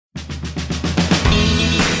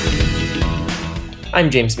I'm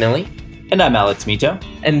James Milley. And I'm Alex Mito.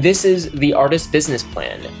 And this is The Artist Business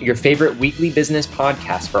Plan, your favorite weekly business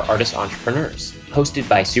podcast for artist entrepreneurs, hosted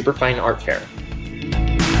by Superfine Art Fair.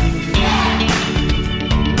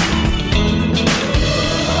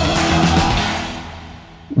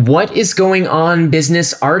 What is going on,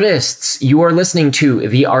 business artists? You are listening to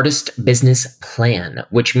The Artist Business Plan,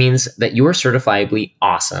 which means that you are certifiably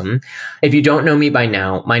awesome. If you don't know me by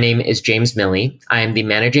now, my name is James Milley. I am the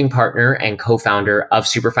managing partner and co-founder of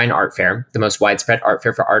Superfine Art Fair, the most widespread art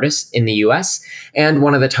fair for artists in the US, and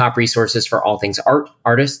one of the top resources for all things art,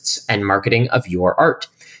 artists, and marketing of your art.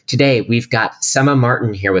 Today, we've got Sema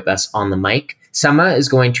Martin here with us on the mic. Sema is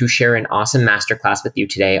going to share an awesome masterclass with you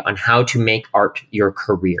today on how to make art your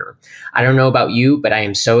career. I don't know about you, but I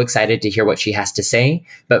am so excited to hear what she has to say.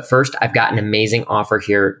 But first, I've got an amazing offer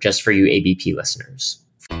here just for you ABP listeners.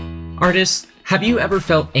 Artists, have you ever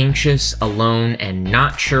felt anxious, alone, and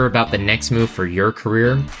not sure about the next move for your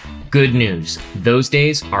career? Good news, those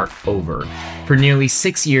days are over. For nearly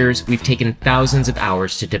 6 years, we've taken thousands of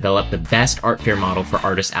hours to develop the best art fair model for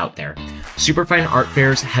artists out there. Superfine Art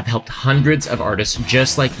Fairs have helped hundreds of artists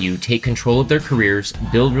just like you take control of their careers,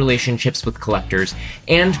 build relationships with collectors,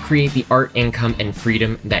 and create the art income and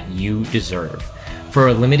freedom that you deserve. For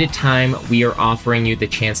a limited time, we are offering you the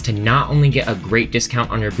chance to not only get a great discount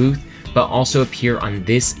on your booth, but also appear on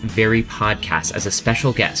this very podcast as a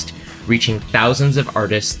special guest, reaching thousands of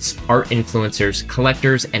artists, art influencers,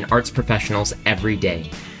 collectors, and arts professionals every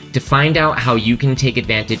day. To find out how you can take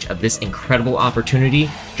advantage of this incredible opportunity,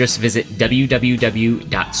 just visit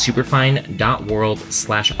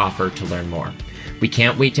www.superfine.world/offer to learn more. We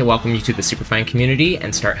can't wait to welcome you to the Superfine community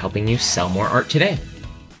and start helping you sell more art today.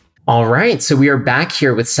 All right, so we are back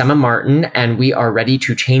here with Sema Martin, and we are ready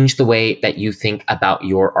to change the way that you think about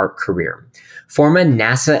your art career. Former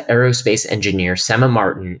NASA aerospace engineer Sema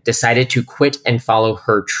Martin decided to quit and follow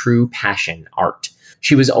her true passion, art.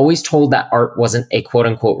 She was always told that art wasn't a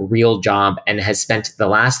quote-unquote real job and has spent the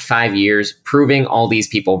last 5 years proving all these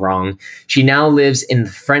people wrong. She now lives in the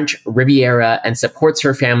French Riviera and supports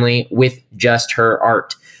her family with just her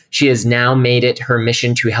art. She has now made it her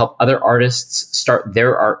mission to help other artists start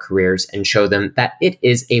their art careers and show them that it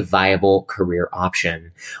is a viable career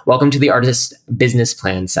option. Welcome to the Artist Business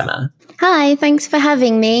Plan, Sema. Hi, thanks for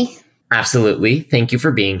having me. Absolutely. Thank you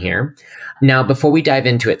for being here. Now, before we dive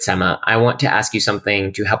into it, Sema, I want to ask you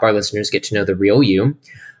something to help our listeners get to know the real you.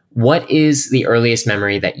 What is the earliest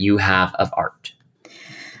memory that you have of art?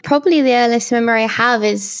 Probably the earliest memory I have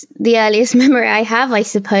is the earliest memory I have, I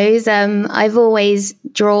suppose. I've always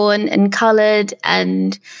drawn and coloured,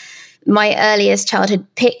 and my earliest childhood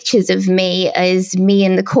pictures of me is me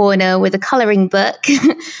in the corner with a colouring book.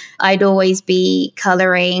 I'd always be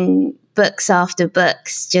colouring books after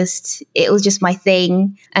books. It was just my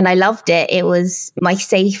thing, and I loved it. It was my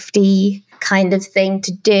safety kind of thing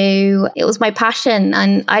to do. It was my passion,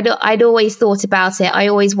 and I'd always thought about it. I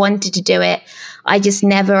always wanted to do it. I just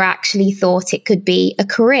never actually thought it could be a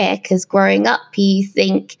career, because growing up, you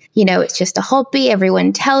think, it's just a hobby.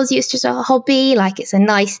 Everyone tells you it's just a hobby, like it's a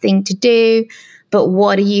nice thing to do. But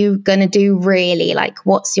what are you going to do really? Like,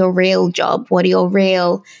 what's your real job? What are your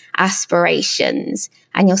real aspirations?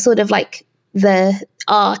 And you're sort of like the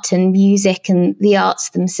art and music and the arts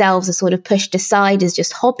themselves are sort of pushed aside as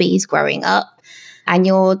just hobbies growing up. And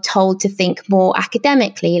you're told to think more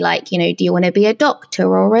academically, like, do you want to be a doctor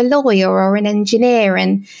or a lawyer or an engineer?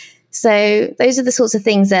 And so those are the sorts of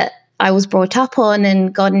things that I was brought up on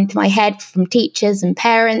and got into my head from teachers and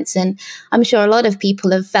parents. And I'm sure a lot of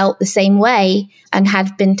people have felt the same way and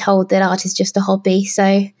have been told that art is just a hobby.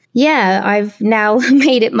 So yeah, I've now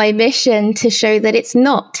made it my mission to show that it's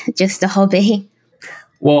not just a hobby.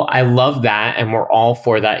 Well, I love that. And we're all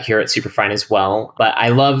for that here at Superfine as well. But I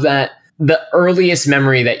love that the earliest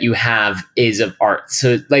memory that you have is of art.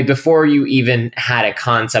 So like before you even had a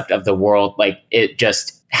concept of the world, like it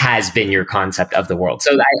just has been your concept of the world.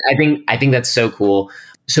 So I think that's so cool.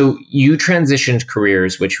 So you transitioned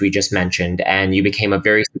careers, which we just mentioned, and you became a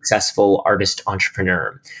very successful artist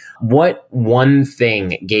entrepreneur. What one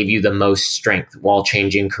thing gave you the most strength while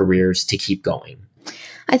changing careers to keep going?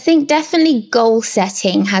 I think definitely goal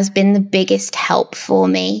setting has been the biggest help for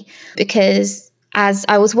me, because as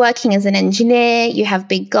I was working as an engineer, you have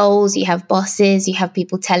big goals, you have bosses, you have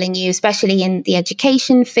people telling you, especially in the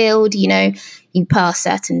education field, you pass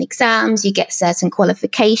certain exams, you get certain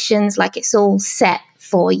qualifications, like it's all set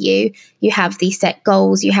for you. You have these set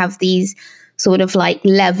goals, you have these sort of like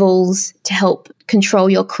levels to help control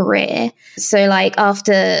your career. So like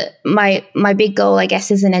after my big goal, I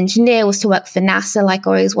guess, as an engineer was to work for NASA. Like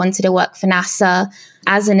I always wanted to work for NASA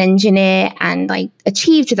as an engineer, and I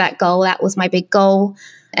achieved that goal. That was my big goal.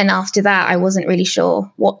 And after that, I wasn't really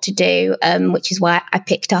sure what to do, which is why I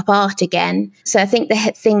picked up art again. So I think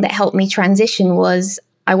the thing that helped me transition was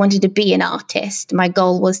I wanted to be an artist. My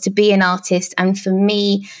goal was to be an artist. And for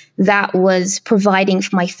me, that was providing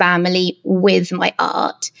for my family with my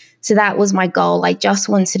art. So that was my goal. I just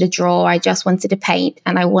wanted to draw. I just wanted to paint.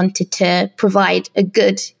 And I wanted to provide a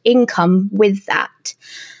good income with that.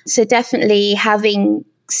 So definitely having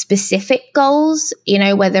specific goals,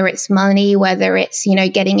 whether it's money, whether it's,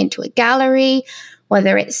 getting into a gallery,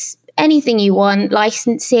 whether it's anything you want,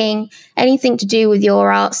 licensing, anything to do with your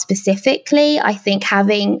art specifically. I think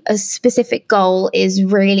having a specific goal is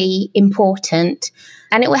really important,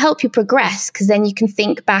 and it will help you progress, because then you can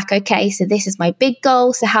think back, okay, so this is my big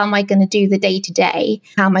goal. So how am I going to do the day to day?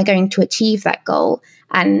 How am I going to achieve that goal?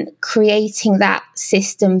 And creating that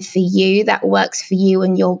system for you that works for you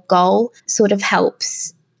and your goal sort of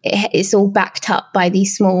helps. It's all backed up by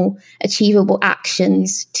these small achievable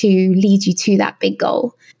actions to lead you to that big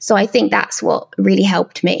goal. So I think that's what really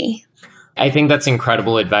helped me. I think that's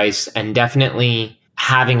incredible advice. And definitely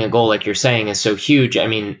having a goal, like you're saying, is so huge. I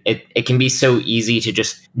mean, it can be so easy to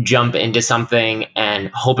just jump into something and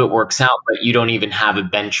hope it works out, but you don't even have a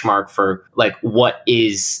benchmark for like, what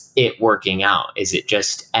is it working out? Is it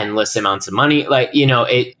just endless amounts of money? Like,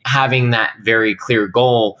 having that very clear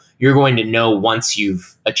goal, you're going to know once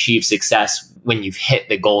you've achieved success when you've hit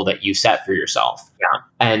the goal that you set for yourself. Yeah.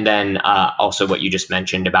 And then also what you just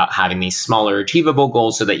mentioned about having these smaller achievable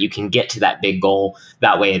goals so that you can get to that big goal.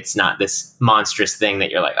 That way it's not this monstrous thing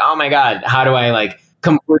that you're like, oh my God, how do I like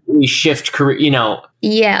completely shift career,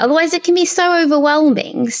 Yeah, otherwise it can be so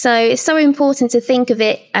overwhelming. So it's so important to think of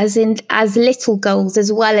it as little goals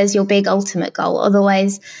as well as your big ultimate goal.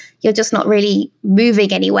 Otherwise you're just not really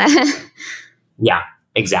moving anywhere. Yeah,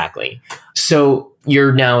 exactly. So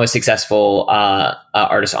you're now a successful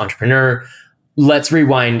artist entrepreneur. Let's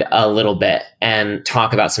rewind a little bit and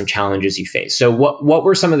talk about some challenges you faced. So what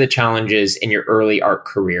were some of the challenges in your early art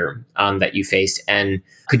career that you faced? And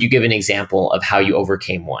could you give an example of how you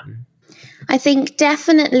overcame one? I think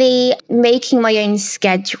definitely making my own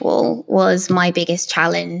schedule was my biggest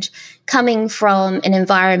challenge. Coming from an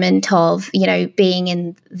environment of, being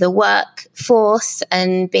in the workforce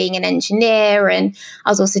and being an engineer, and I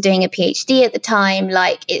was also doing a PhD at the time,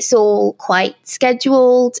 like it's all quite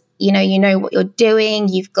scheduled, you know what you're doing,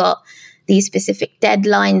 you've got these specific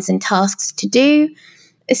deadlines and tasks to do.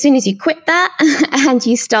 As soon as you quit that and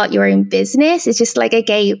you start your own business, it's just like,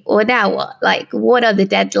 okay, well, now what? Like, what are the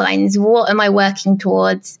deadlines? What am I working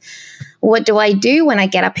towards? What do I do when I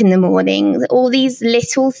get up in the morning? All these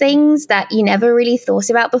little things that you never really thought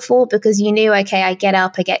about before because you knew, okay, I get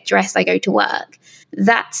up, I get dressed, I go to work.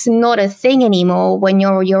 That's not a thing anymore when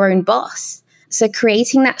you're your own boss. So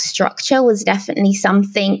creating that structure was definitely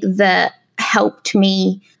something that helped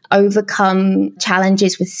me overcome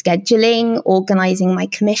challenges with scheduling, organizing my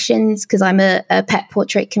commissions, because I'm a pet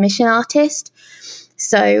portrait commission artist.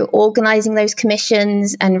 So organizing those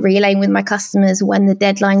commissions and relaying with my customers when the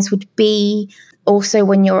deadlines would be. Also,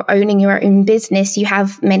 when you're owning your own business, you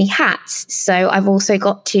have many hats. So I've also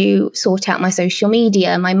got to sort out my social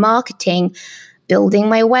media, my marketing, building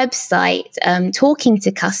my website, talking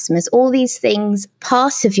to customers, all these things,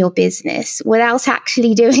 part of your business without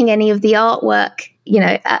actually doing any of the artwork,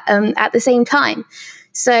 at the same time.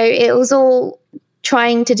 So it was all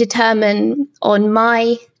trying to determine on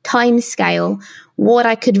my time scale what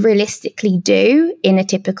I could realistically do in a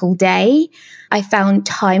typical day. I found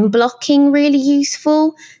time blocking really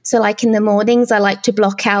useful. So like in the mornings, I like to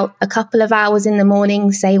block out a couple of hours in the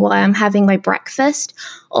morning, say while I'm having my breakfast,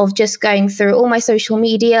 of just going through all my social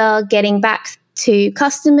media, getting back to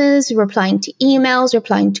customers, replying to emails,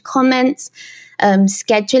 replying to comments,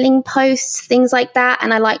 scheduling posts, things like that.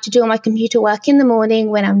 And I like to do all my computer work in the morning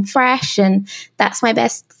when I'm fresh. And that's my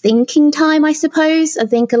best thinking time, I suppose. I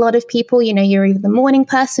think a lot of people, you're either a morning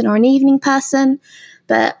person or an evening person.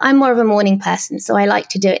 But I'm more of a morning person, so I like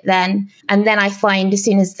to do it then. And then I find as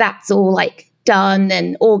soon as that's all like done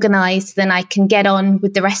and organized, then I can get on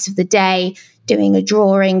with the rest of the day, doing a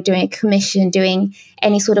drawing, doing a commission, doing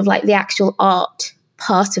any sort of like the actual art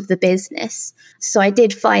part of the business. So I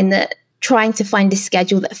did find that trying to find a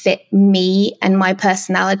schedule that fit me and my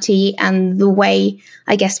personality and the way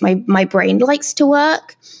I guess my brain likes to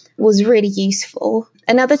work was really useful.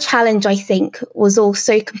 Another challenge, I think, was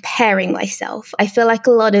also comparing myself. I feel like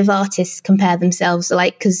a lot of artists compare themselves,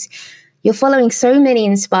 like, because you're following so many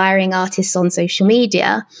inspiring artists on social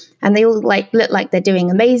media, and they all like look like they're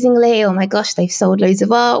doing amazingly. Oh my gosh, they've sold loads of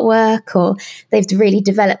artwork, or they've really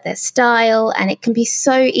developed their style. And it can be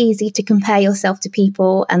so easy to compare yourself to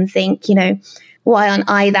people and think, why aren't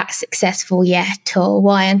I that successful yet? Or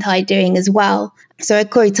why aren't I doing as well? So a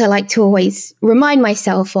quote I like to always remind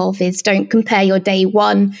myself of is, don't compare your day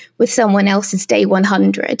 1 with someone else's day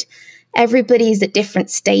 100. Everybody's at different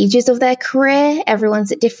stages of their career.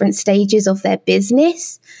 Everyone's at different stages of their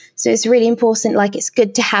business. So it's really important, it's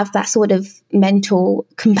good to have that sort of mental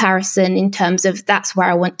comparison in terms of that's where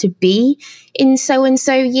I want to be in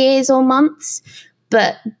so-and-so years or months.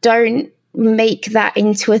 But don't make that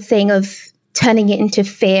into a thing of turning it into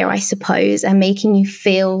fear, I suppose, and making you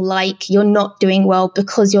feel like you're not doing well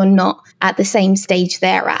because you're not at the same stage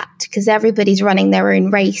they're at, because everybody's running their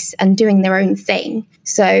own race and doing their own thing.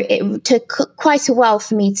 So it took quite a while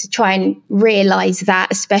for me to try and realize that,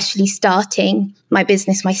 especially starting my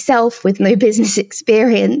business myself with no business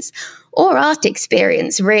experience or art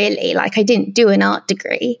experience, really. I didn't do an art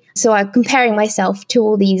degree. So I'm comparing myself to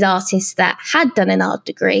all these artists that had done an art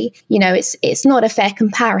degree. It's not a fair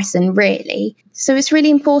comparison, really. So it's really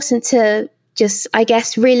important to just, I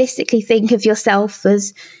guess, realistically think of yourself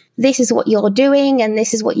as, this is what you're doing and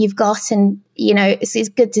this is what you've got. And, it's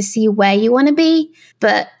good to see where you want to be,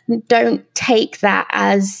 but don't take that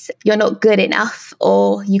as you're not good enough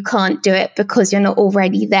or you can't do it because you're not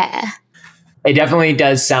already there. It definitely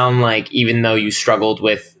does sound like, even though you struggled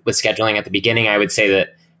with scheduling at the beginning, I would say that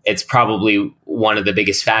it's probably one of the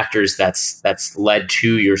biggest factors that's led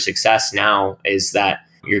to your success now, is that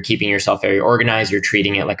you're keeping yourself very organized. You're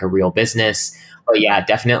treating it like a real business. But yeah,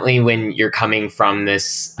 definitely when you're coming from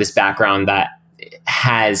this background that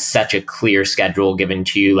has such a clear schedule given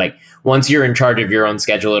to you, once you're in charge of your own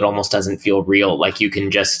schedule, it almost doesn't feel real. You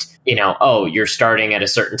can just, you're starting at a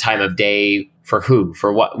certain time of day for who,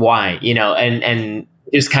 for what, why, and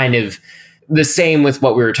just kind of the same with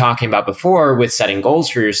what we were talking about before with setting goals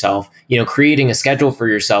for yourself. Creating a schedule for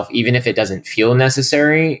yourself, even if it doesn't feel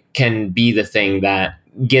necessary, can be the thing that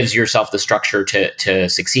gives yourself the structure to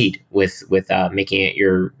succeed with making it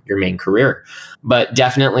your main career. But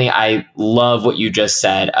definitely, I love what you just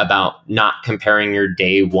said about not comparing your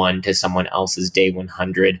day 1 to someone else's day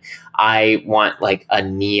 100. I want a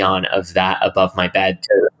neon of that above my bed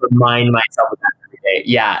to remind myself of that every day.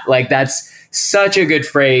 Yeah, that's such a good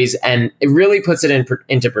phrase. And it really puts it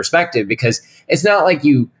into perspective, because it's not like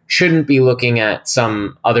you shouldn't be looking at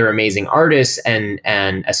some other amazing artists and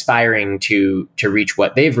aspiring to reach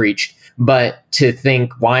what they've reached, but to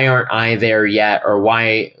think, why aren't I there yet? Or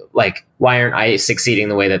why aren't I succeeding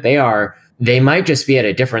the way that they are? They might just be at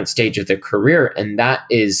a different stage of their career. And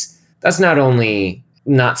that's not only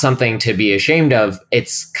not something to be ashamed of,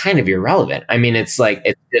 it's kind of irrelevant. I mean, it's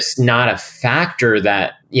just not a factor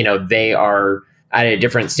that, they are at a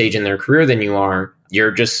different stage in their career than you are.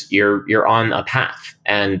 You're on a path,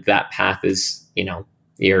 and that path is,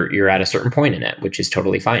 you're at a certain point in it, which is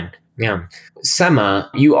totally fine. Yeah. Sema,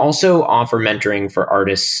 you also offer mentoring for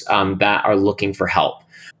artists that are looking for help.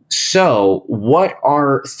 So what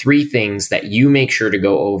are 3 things that you make sure to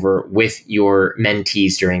go over with your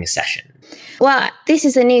mentees during a session? Well, this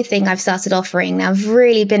is a new thing I've started offering. I've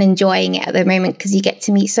really been enjoying it at the moment because you get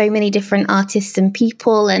to meet so many different artists and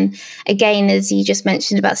people. And again, as you just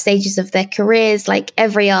mentioned about stages of their careers,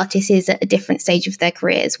 every artist is at a different stage of their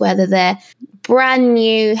careers, whether they're brand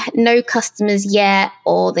new, no customers yet,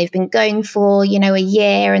 or they've been going for, a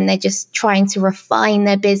year and they're just trying to refine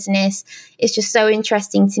their business. It's just so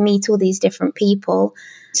interesting to meet all these different people.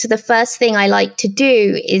 So the first thing I like to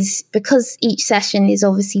do is, because each session is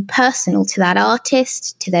obviously personal to that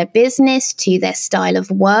artist, to their business, to their style of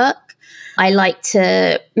work, I like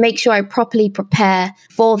to make sure I properly prepare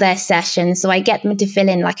for their session. So I get them to fill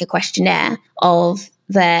in a questionnaire of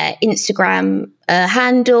their Instagram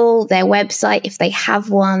handle, their website, if they have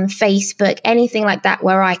one, Facebook, anything like that,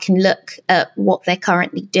 where I can look at what they're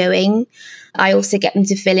currently doing. I also get them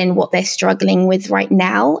to fill in what they're struggling with right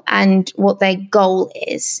now and what their goal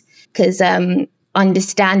is, because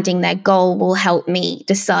understanding their goal will help me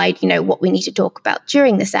decide, what we need to talk about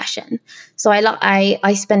during the session. So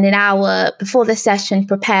I spend an hour before the session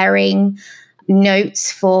preparing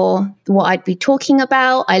notes for what I'd be talking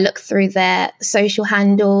about. I look through their social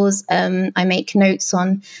handles. I make notes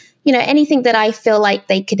on, anything that I feel like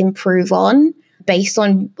they could improve on based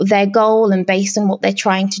on their goal and based on what they're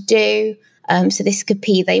trying to do. So this could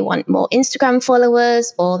be they want more Instagram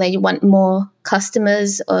followers, or they want more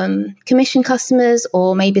customers, commission customers,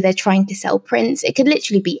 or maybe they're trying to sell prints. It could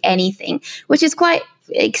literally be anything, which is quite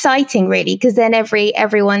exciting, really, because then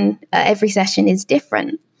every session is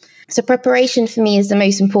different. So preparation for me is the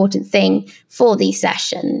most important thing for these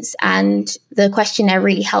sessions, and the questionnaire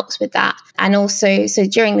really helps with that. And also, so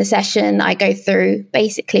during the session, I go through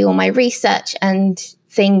basically all my research and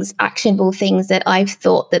things, actionable things that I've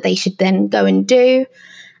thought that they should then go and do,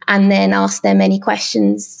 and then ask them any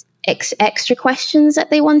questions, extra questions that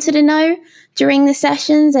they wanted to know during the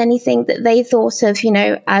sessions, anything that they thought of,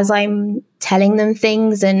 as I'm telling them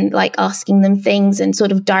things and like asking them things and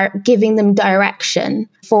sort of giving them direction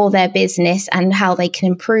for their business and how they can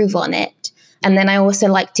improve on it. And then I also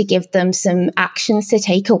like to give them some actions to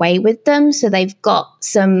take away with them. So they've got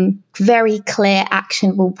some very clear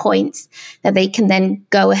actionable points that they can then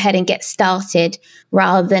go ahead and get started,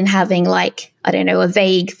 rather than having a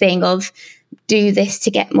vague thing of do this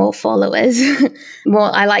to get more followers.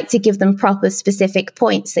 I like to give them proper specific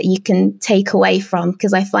points that you can take away from,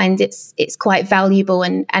 because I find it's quite valuable,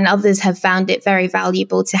 and others have found it very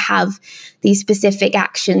valuable to have these specific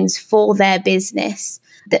actions for their business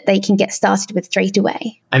that they can get started with straight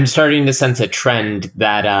away. I'm starting to sense a trend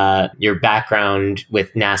that your background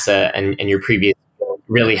with NASA and your previous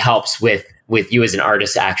really helps with you as an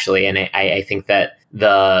artist, actually. And I think that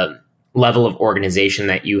the level of organization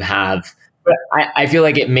that you have, I feel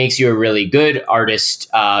like it makes you a really good artist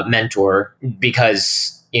mentor,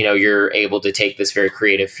 because you're able to take this very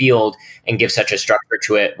creative field and give such a structure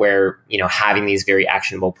to it where, having these very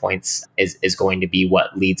actionable points is going to be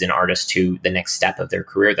what leads an artist to the next step of their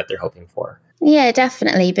career that they're hoping for. Yeah,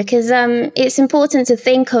 definitely. Because it's important to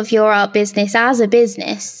think of your art business as a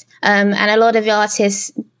business. And a lot of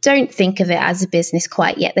artists don't think of it as a business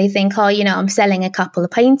quite yet. They think, I'm selling a couple of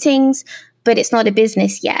paintings, but it's not a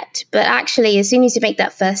business yet. But actually, as soon as you make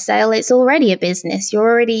that first sale, it's already a business.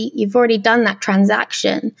 You've already done that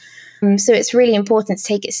transaction. So it's really important to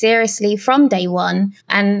take it seriously from day one.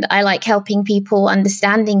 And I like helping people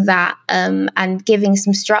understanding that and giving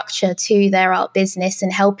some structure to their art business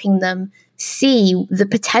and helping them see the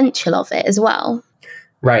potential of it as well.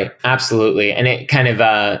 Right. Absolutely. And it kind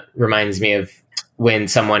of reminds me of when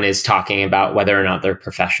someone is talking about whether or not they're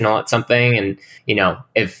professional at something. And,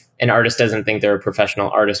 if an artist doesn't think they're a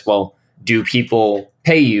professional artist, well, do people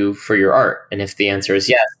pay you for your art? And if the answer is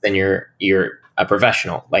yes, then you're a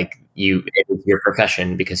professional. It is your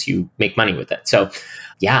profession because you make money with it. So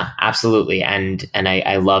yeah, absolutely. And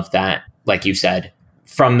I love that, like you said,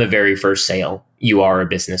 from the very first sale, you are a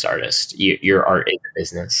business artist. Your art is a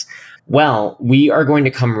business. Well, we are going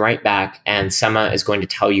to come right back, and Sema is going to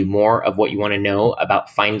tell you more of what you want to know about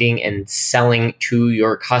finding and selling to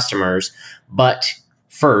your customers. But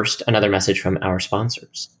first, another message from our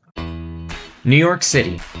sponsors. New York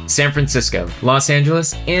City, San Francisco, Los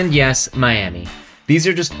Angeles, and yes, Miami. These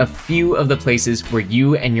are just a few of the places where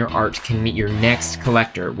you and your art can meet your next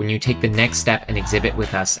collector when you take the next step and exhibit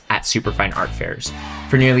with us at Superfine Art Fairs.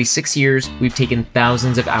 For nearly 6 years, we've taken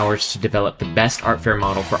thousands of hours to develop the best art fair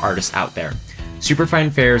model for artists out there.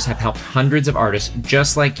 Superfine Fairs have helped hundreds of artists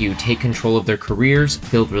just like you take control of their careers,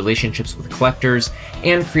 build relationships with collectors,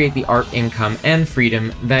 and create the art income and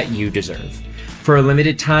freedom that you deserve. For a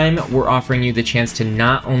limited time, we're offering you the chance to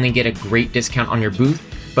not only get a great discount on your booth,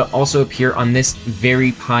 but also appear on this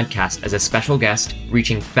very podcast as a special guest,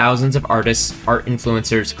 reaching thousands of artists, art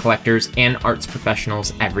influencers, collectors, and arts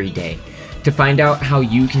professionals every day. To find out how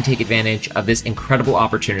you can take advantage of this incredible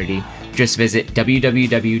opportunity, just visit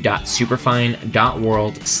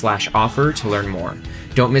www.superfine.world/offer to learn more.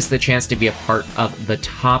 Don't miss the chance to be a part of the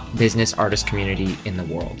top business artist community in the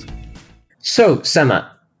world. So, Sema,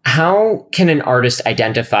 how can an artist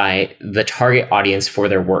identify the target audience for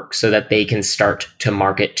their work so that they can start to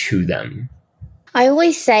market to them? I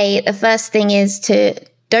always say the first thing is to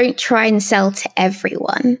don't try and sell to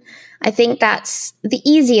everyone. I think that's the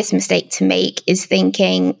easiest mistake to make, is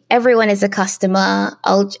thinking everyone is a customer.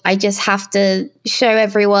 I just have to show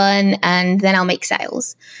everyone and then I'll make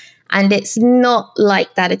sales. And it's not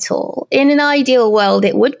like that at all. In an ideal world,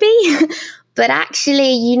 it would be. But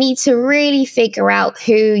actually, you need to really figure out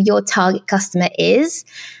who your target customer is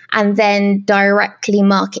and then directly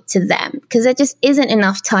market to them, because there just isn't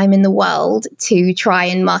enough time in the world to try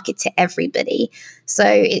and market to everybody. So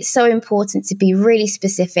it's so important to be really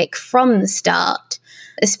specific from the start,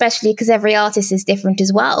 especially because every artist is different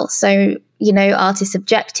as well. So, art is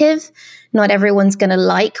subjective. Not everyone's going to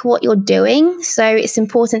like what you're doing. So it's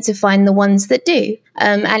important to find the ones that do.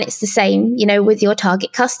 And it's the same, with your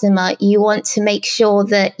target customer. You want to make sure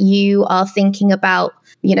that you are thinking about,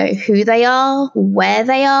 who they are, where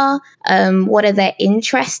they are, what are their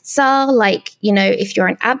interests are. If you're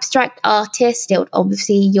an abstract artist,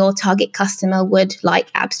 obviously your target customer would like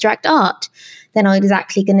abstract art. They're not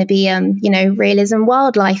exactly going to be, realism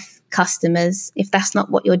wildlife customers if that's not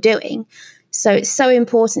what you're doing. So it's so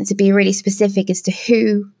important to be really specific as to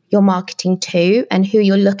who you're marketing to and who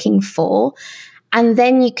you're looking for. And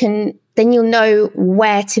then you'll know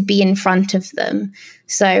where to be in front of them.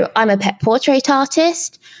 So I'm a pet portrait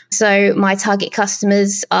artist. So my target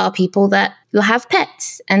customers are people that will have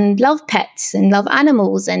pets and love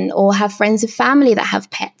animals or have friends of family that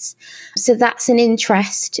have pets. So that's an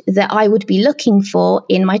interest that I would be looking for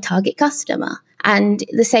in my target customer. And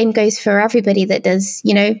the same goes for everybody that does,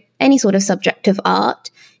 any sort of subject of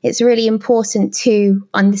art. It's really important to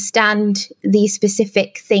understand these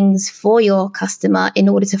specific things for your customer in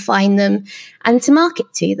order to find them and to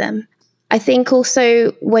market to them. I think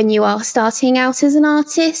also when you are starting out as an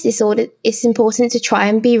artist, it's important to try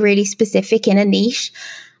and be really specific in a niche.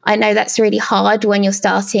 I know that's really hard when you're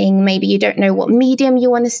starting. Maybe you don't know what medium you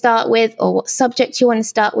want to start with or what subject you want to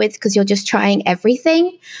start with because you're just trying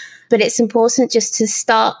everything. But it's important just to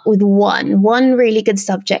start with one really good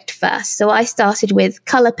subject first. So I started with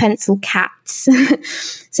color pencil cats.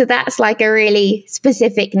 So that's like a really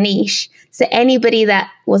specific niche. So anybody that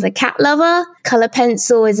was a cat lover, color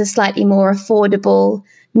pencil is a slightly more affordable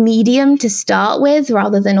medium to start with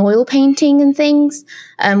rather than oil painting and things,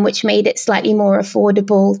 which made it slightly more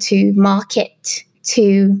affordable to market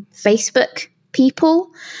to Facebook people.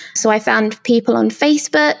 So I found people on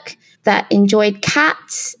Facebook that enjoyed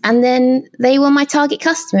cats, and then they were my target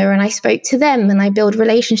customer, and I spoke to them and I built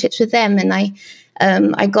relationships with them, and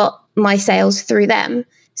I got my sales through them.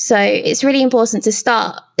 So it's really important to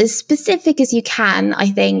start as specific as you can, I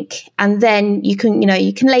think, and then you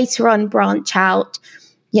can later on branch out.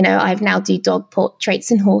 I now do dog portraits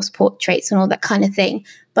and horse portraits and all that kind of thing.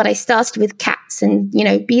 But I started with cats and,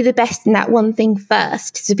 be the best in that one thing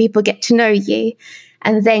first so people get to know you,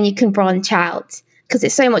 and then you can branch out. Because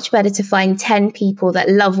it's so much better to find 10 people that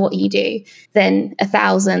love what you do than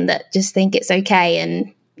 1,000 that just think it's okay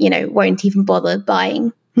and, won't even bother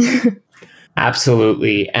buying.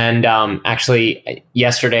 Absolutely. And actually,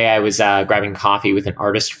 yesterday I was grabbing coffee with an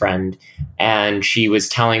artist friend, and she was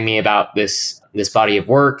telling me about this body of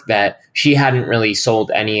work that she hadn't really sold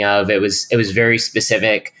any of. It was very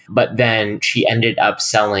specific, but then she ended up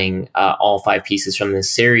selling all 5 pieces from this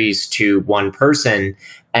series to one person.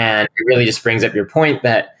 And it really just brings up your point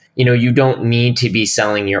that, you don't need to be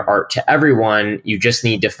selling your art to everyone. You just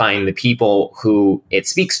need to find the people who it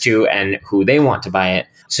speaks to and who they want to buy it.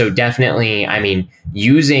 So definitely,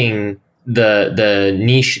 using the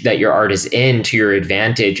niche that your art is in to your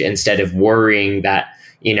advantage instead of worrying that,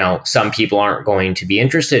 some people aren't going to be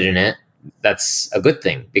interested in it. That's a good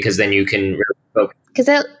thing, because then you can really focus.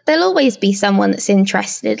 Because there'll always be someone that's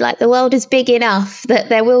interested. Like, the world is big enough that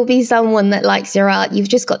there will be someone that likes your art. You've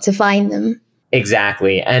just got to find them.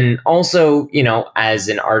 Exactly. And also, as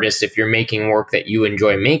an artist, if you're making work that you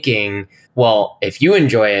enjoy making, well, if you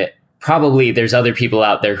enjoy it, probably there's other people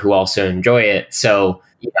out there who also enjoy it. So,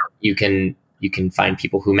 you can find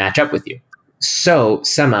people who match up with you. So,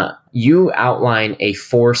 Sema, you outline a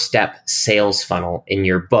 4-step sales funnel in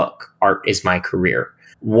your book, Art is My Career.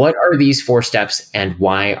 What are these 4 steps and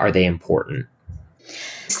why are they important?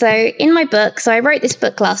 So in my book, I wrote this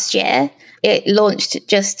book last year. It launched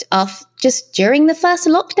just during the first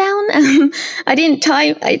lockdown.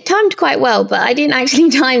 I timed quite well, but I didn't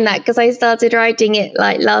actually time that because I started writing it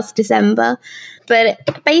like last December.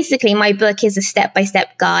 But basically my book is a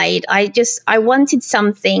step-by-step guide. I wanted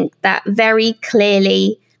something that very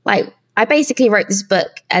clearly, I basically wrote this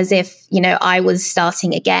book as if, I was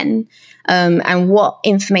starting again. And what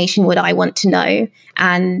information would I want to know?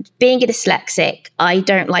 And being a dyslexic, I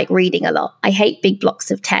don't like reading a lot. I hate big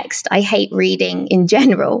blocks of text. I hate reading in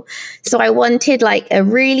general. So I wanted a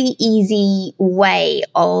really easy way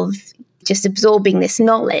of just absorbing this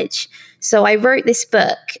knowledge. So I wrote this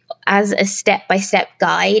book as a step-by-step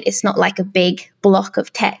guide. It's not like a big block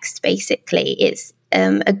of text, basically. It's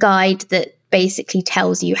a guide that basically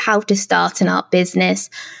tells you how to start an art business,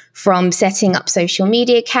 from setting up social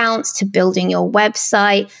media accounts to building your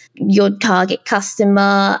website, your target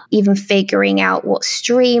customer, even figuring out what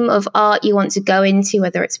stream of art you want to go into,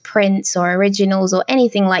 whether it's prints or originals or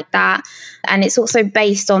anything like that. And it's also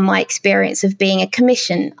based on my experience of being a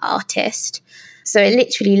commission artist. So it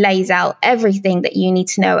literally lays out everything that you need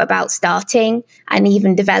to know about starting and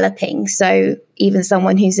even developing. So even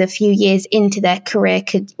someone who's a few years into their career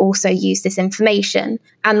could also use this information.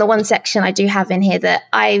 And the one section I do have in here that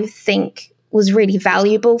I think was really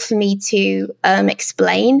valuable for me to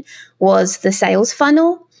explain was the sales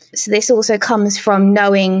funnel. So this also comes from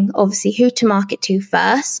knowing, obviously, who to market to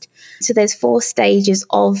first. So there's 4 stages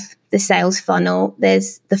of the sales funnel.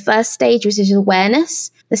 There's the first stage, which is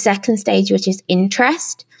awareness. The second stage, which is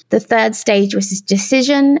interest. the third stage, which is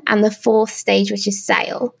decision, and the fourth stage, which is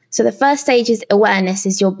sale. So the first stage is awareness,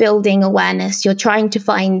 is you're building awareness. You're trying to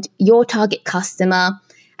find your target customer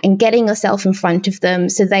and getting yourself in front of them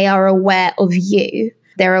so they are aware of you.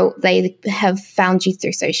 They have found you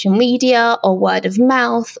through social media or word of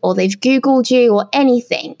mouth, or they've Googled you or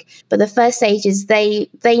anything. But the first stage is they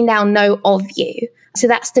now know of you. So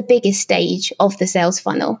that's the biggest stage of the sales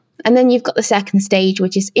funnel. And then you've got the second stage,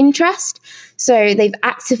 which is interest. So they've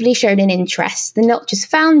actively shown an interest. They're not just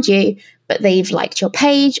found you, but they've liked your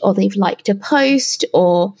page, or they've liked a post,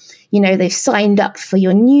 or, they've signed up for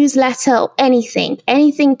your newsletter, or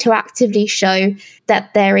anything to actively show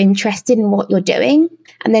that they're interested in what you're doing.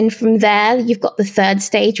 And then from there, you've got the third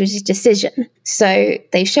stage, which is decision. So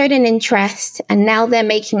they've showed an interest, and now they're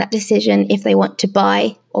making that decision if they want to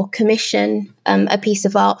buy or commission a piece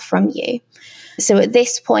of art from you. So at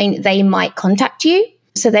this point, they might contact you.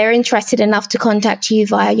 So they're interested enough to contact you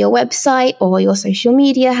via your website or your social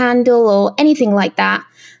media handle or anything like that,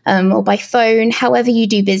 or by phone, however you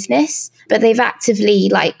do business. But they've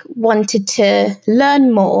actively wanted to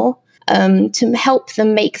learn more to help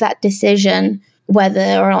them make that decision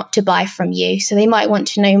whether or not to buy from you. So they might want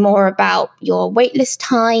to know more about your waitlist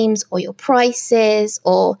times or your prices,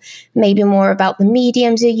 or maybe more about the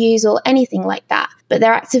mediums you use or anything like that. But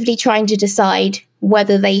they're actively trying to decide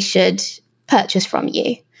whether they should purchase from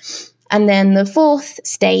you. And then the fourth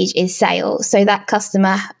stage is sales. So that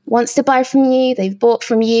customer wants to buy from you, they've bought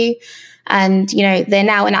from you, and they're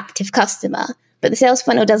now an active customer. But the sales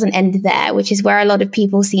funnel doesn't end there, which is where a lot of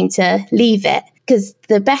people seem to leave it, because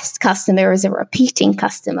the best customer is a repeating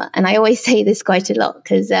customer. And I always say this quite a lot,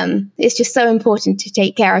 because it's just so important to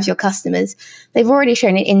take care of your customers. They've already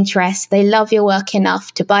shown an interest. They love your work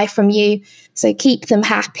enough to buy from you. So keep them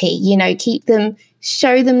happy,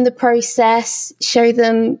 show them the process, show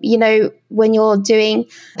them, when you're doing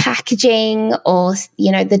packaging or,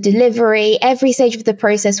 the delivery, every stage of the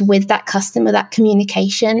process with that customer, that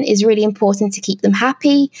communication is really important to keep them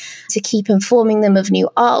happy, to keep informing them of new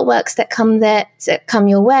artworks that come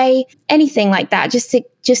your way, anything like that, just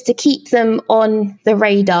to keep them on the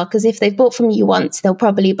radar. Because if they've bought from you once, they'll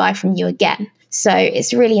probably buy from you again. So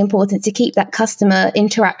it's really important to keep that customer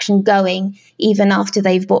interaction going even after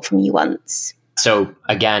they've bought from you once. So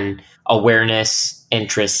again, awareness,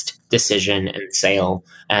 interest, decision, and sale.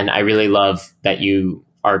 And I really love that you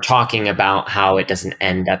are talking about how it doesn't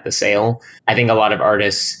end at the sale. I think a lot of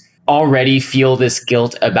artists already feel this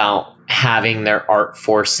guilt about having their art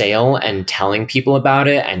for sale and telling people about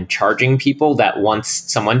it and charging people, that once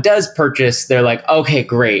someone does purchase, they're like, okay,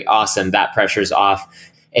 great, awesome, that pressure's off.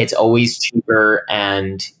 It's always cheaper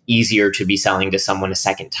and easier to be selling to someone a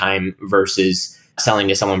second time versus selling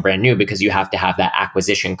to someone brand new, because you have to have that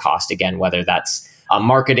acquisition cost again, whether that's a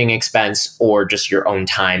marketing expense or just your own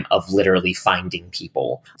time of literally finding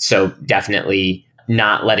people. So definitely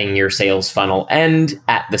not letting your sales funnel end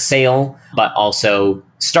at the sale, but also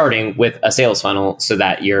starting with a sales funnel so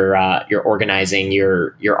that you're organizing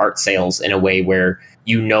your art sales in a way where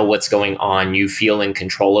you know what's going on, you feel in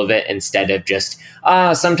control of it, instead of just,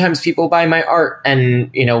 sometimes people buy my art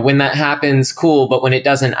and, when that happens, cool, but when it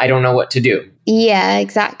doesn't, I don't know what to do. Yeah,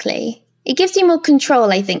 exactly. It gives you more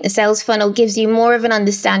control, I think. The sales funnel gives you more of an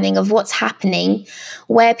understanding of what's happening,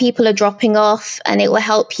 where people are dropping off, and it will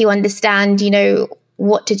help you understand,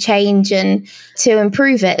 what to change and to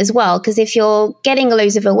improve it as well. Because if you're getting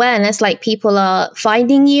loads of awareness, like people are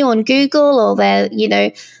finding you on Google, or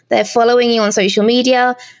they're following you on social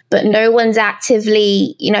media, but no one's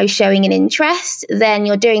actively, showing an interest, then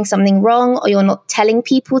you're doing something wrong, or you're not telling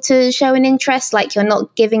people to show an interest, like you're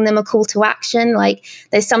not giving them a call to action, like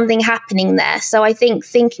there's something happening there. So I think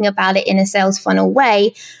thinking about it in a sales funnel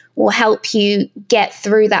way will help you get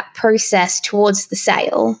through that process towards the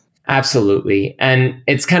sale. Absolutely. And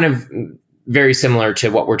it's kind of very similar to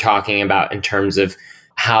what we're talking about in terms of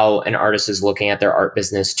how an artist is looking at their art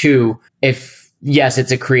business too. Yes,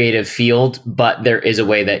 it's a creative field, but there is a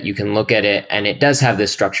way that you can look at it, and it does have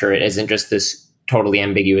this structure. It isn't just this totally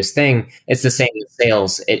ambiguous thing. It's the same with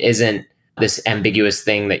sales. It isn't this ambiguous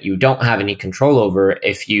thing that you don't have any control over.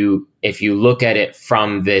 If you look at it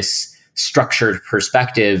from this structured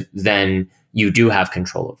perspective, then you do have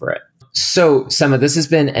control over it. So, Sema, this has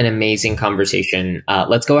been an amazing conversation.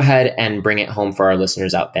 Let's go ahead and bring it home for our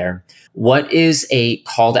listeners out there. What is a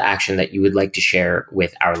call to action that you would like to share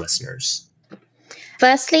with our listeners?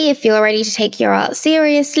 Firstly, if you're ready to take your art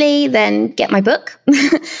seriously, then get my book.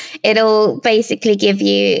 It'll basically give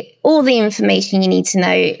you all the information you need to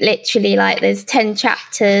know. Literally, like there's 10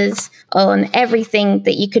 chapters on everything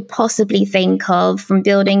that you could possibly think of, from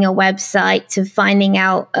building a website to finding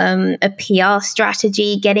out a PR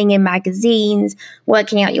strategy, getting in magazines,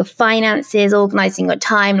 working out your finances, organizing your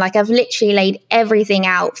time. Like I've literally laid everything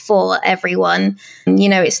out for everyone. You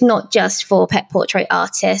know, it's not just for pet portrait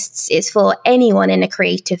artists, it's for anyone in a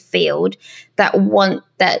creative field that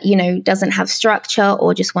doesn't have structure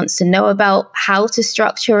or just wants to know about how to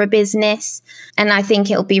structure a business. And I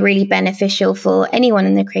think it'll be really beneficial for anyone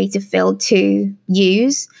in the creative field to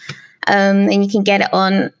use. And you can get it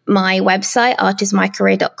on my website,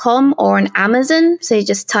 artismycareer.com, or on Amazon. So you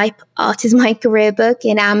just type Art is My Career book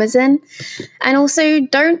in Amazon. And also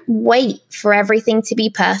don't wait for everything to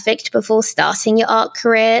be perfect before starting your art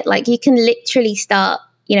career. Like you can literally start,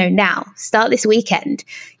 now, start this weekend.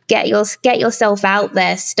 Get yourself out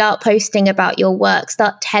there, start posting about your work,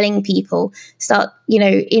 start telling people, start,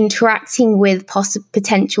 interacting with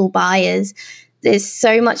potential buyers. There's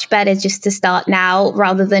so much better just to start now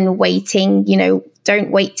rather than waiting.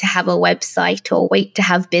 Don't wait to have a website or wait to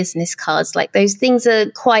have business cards. Like those things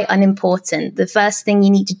are quite unimportant. The first thing you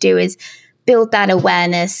need to do is build that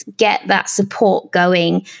awareness, get that support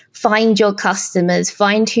going, find your customers,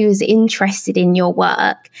 find who's interested in your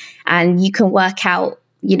work, and you can work out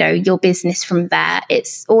your business from there.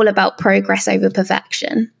 It's all about progress over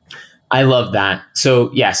perfection. I love that.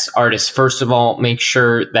 So yes, artists, first of all, make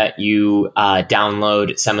sure that you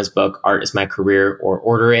download Sema's book, Art is My Career, or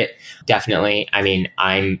order it. Definitely. I mean,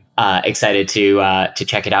 I'm excited to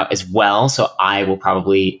check it out as well. So I will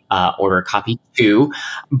probably order a copy too.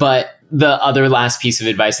 But the other last piece of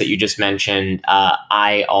advice that you just mentioned,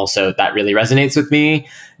 that really resonates with me.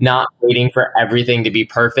 Not waiting for everything to be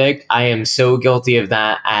perfect. I am so guilty of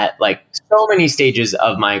that at like so many stages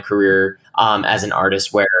of my career as an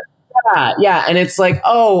artist where yeah. And it's like,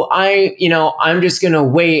 I'm just going to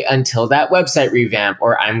wait until that website revamp,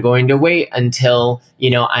 or I'm going to wait until,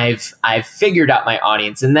 I've figured out my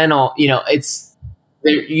audience. And then it's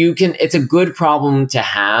a good problem to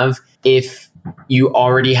have if you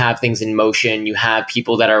already have things in motion, you have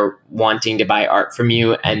people that are wanting to buy art from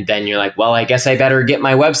you. And then you're like, well, I guess I better get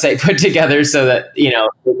my website put together so that, they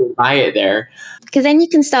can buy it there. Because then you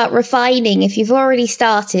can start refining. If you've already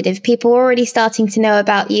started, if people are already starting to know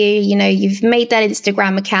about you, you've made that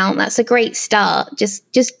Instagram account, that's a great start. Just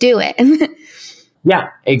do it. Yeah,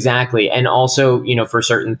 exactly. And also, for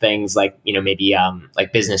certain things like, maybe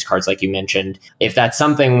like business cards, like you mentioned, if that's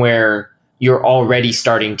something where you're already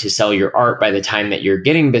starting to sell your art by the time that you're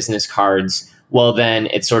getting business cards, well, then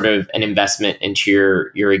it's sort of an investment into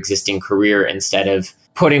your existing career instead of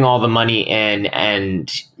putting all the money in.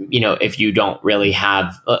 And, if you don't really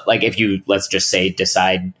have, like if you, let's just say,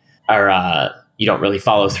 decide or you don't really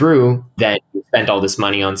follow through, then you spent all this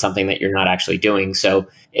money on something that you're not actually doing. So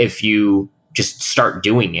if you just start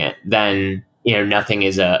doing it, then, nothing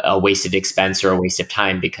is a wasted expense or a waste of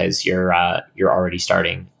time because you're already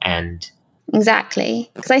starting. And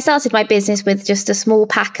exactly. Because I started my business with just a small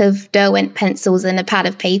pack of Derwent pencils and a pad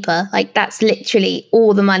of paper. Like that's literally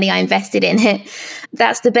all the money I invested in it.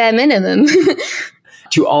 That's the bare minimum.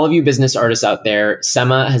 To all of you business artists out there,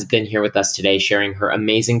 Sema has been here with us today sharing her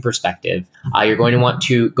amazing perspective. You're going to want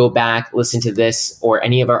to go back, listen to this or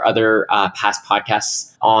any of our other past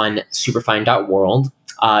podcasts on superfine.world.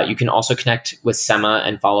 You can also connect with Sema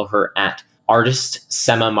and follow her at artist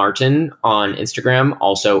Sema Martin on Instagram.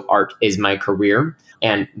 Also, Art is My Career.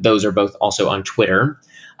 And those are both also on Twitter.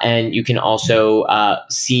 And you can also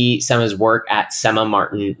see Sema's work at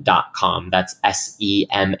semamartin.com. That's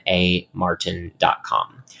SEMA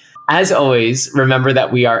Martin.com. As always, remember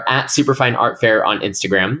that we are at Superfine Art Fair on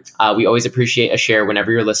Instagram. We always appreciate a share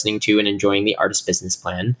whenever you're listening to and enjoying the Artist Business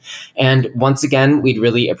Plan. And once again, we'd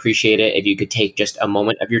really appreciate it if you could take just a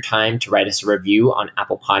moment of your time to write us a review on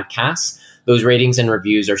Apple Podcasts. Those ratings and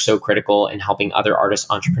reviews are so critical in helping other artist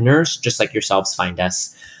entrepreneurs just like yourselves find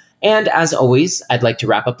us. And as always, I'd like to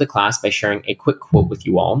wrap up the class by sharing a quick quote with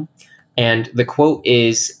you all. And the quote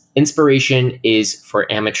is, "Inspiration is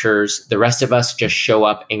for amateurs. The rest of us just show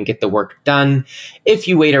up and get the work done. If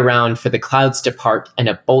you wait around for the clouds to part and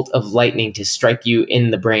a bolt of lightning to strike you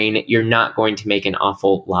in the brain, you're not going to make an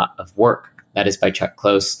awful lot of work." That is by Chuck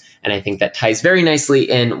Close. And I think that ties very nicely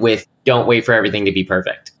in with don't wait for everything to be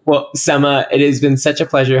perfect. Well, Sema, it has been such a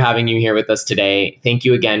pleasure having you here with us today. Thank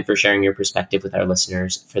you again for sharing your perspective with our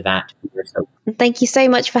listeners. For that, thank you so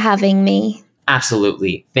much for having me.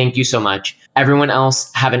 Absolutely. Thank you so much. Everyone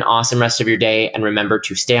else, have an awesome rest of your day. And remember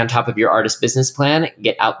to stay on top of your artist business plan,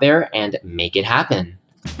 get out there and make it happen.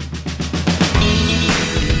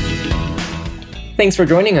 Thanks for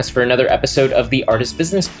joining us for another episode of The Artist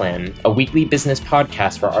Business Plan, a weekly business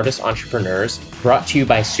podcast for artist entrepreneurs brought to you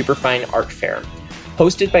by Superfine Art Fair.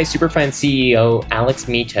 Hosted by Superfine CEO Alex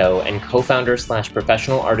Mito and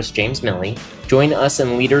co-founder/professional artist James Milley, join us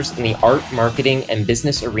and leaders in the art, marketing, and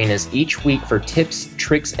business arenas each week for tips,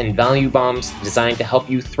 tricks, and value bombs designed to help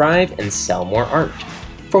you thrive and sell more art.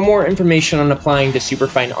 For more information on applying to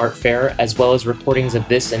Superfine Art Fair, as well as recordings of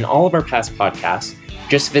this and all of our past podcasts,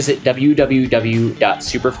 just visit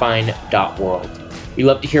www.superfine.world. We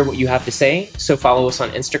love to hear what you have to say, so follow us on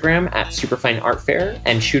Instagram at Superfine Art Fair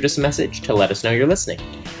and shoot us a message to let us know you're listening.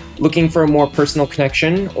 Looking for a more personal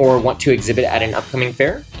connection or want to exhibit at an upcoming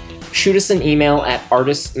fair? Shoot us an email at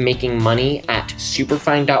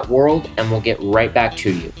artistsmakingmoney@superfine.world and we'll get right back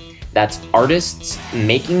to you. That's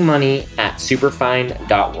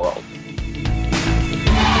artistsmakingmoney@superfine.world.